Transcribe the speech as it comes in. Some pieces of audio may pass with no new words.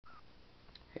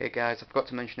Hey guys, I forgot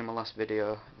to mention in my last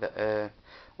video that I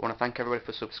want to thank everybody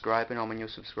for subscribing, all my new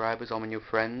subscribers, all my new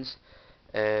friends.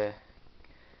 Uh,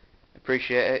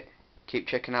 Appreciate it. Keep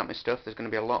checking out my stuff. There's going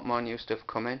to be a lot more new stuff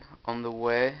coming on the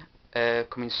way,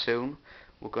 coming soon.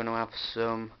 We're going to have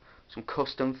some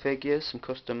custom figures, some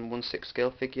custom 1/6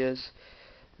 scale figures,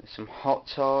 some hot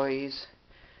toys.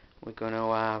 We're going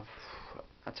to have,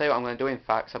 I'll tell you what I'm going to do in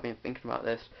fact, I've been thinking about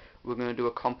this. We're going to do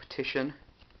a competition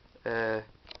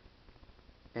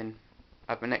in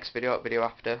my next video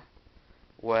after,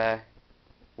 where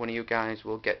one of you guys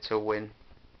will get to win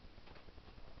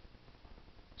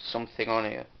something on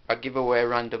here. I'll give away a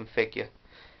random figure.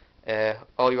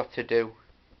 All you have to do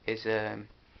is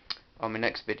on my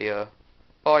next video,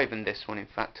 or even this one in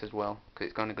fact as well, because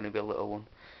it's going to be a little one.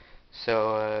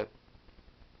 So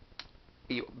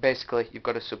basically you've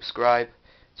got to subscribe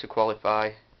to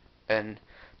qualify, and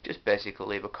just basically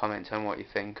leave a comment on what you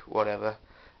think, whatever,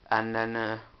 and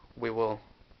then we will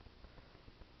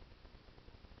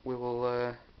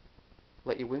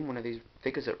let you win one of these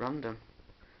figures at random.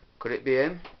 Could it be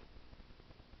him?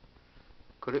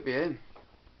 Could it be him?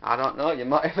 I don't know, you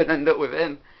might even end up with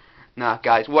him. Nah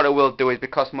guys, what I will do is,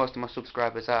 because most of my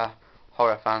subscribers are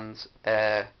horror fans,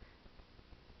 I'll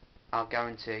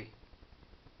guarantee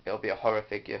it'll be a horror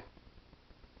figure,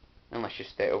 unless you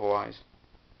state otherwise.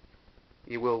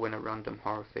 You will win a random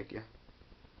horror figure,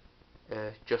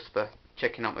 just for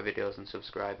checking out my videos and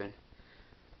subscribing.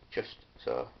 Just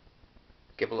so,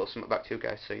 give a little something back to you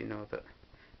guys, so you know that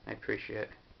I appreciate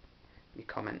your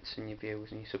comments and your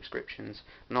views and your subscriptions.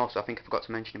 And also, I think I forgot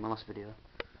to mention in my last video,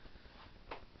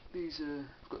 these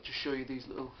I've got to show you these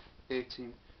little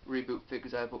 18 reboot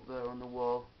figures I have up there on the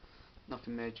wall.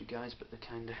 Nothing major guys, but they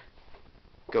kinda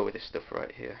go with this stuff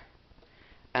right here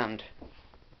and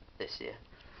this here.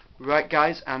 Right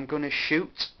guys, I'm gonna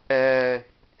shoot.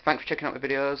 Thanks for checking out my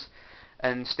videos,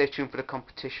 and stay tuned for the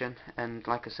competition. And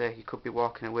like I say, you could be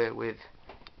walking away with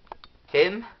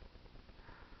him,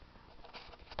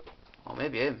 or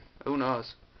maybe him, who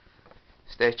knows.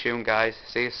 Stay tuned guys,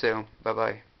 see you soon, bye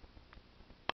bye.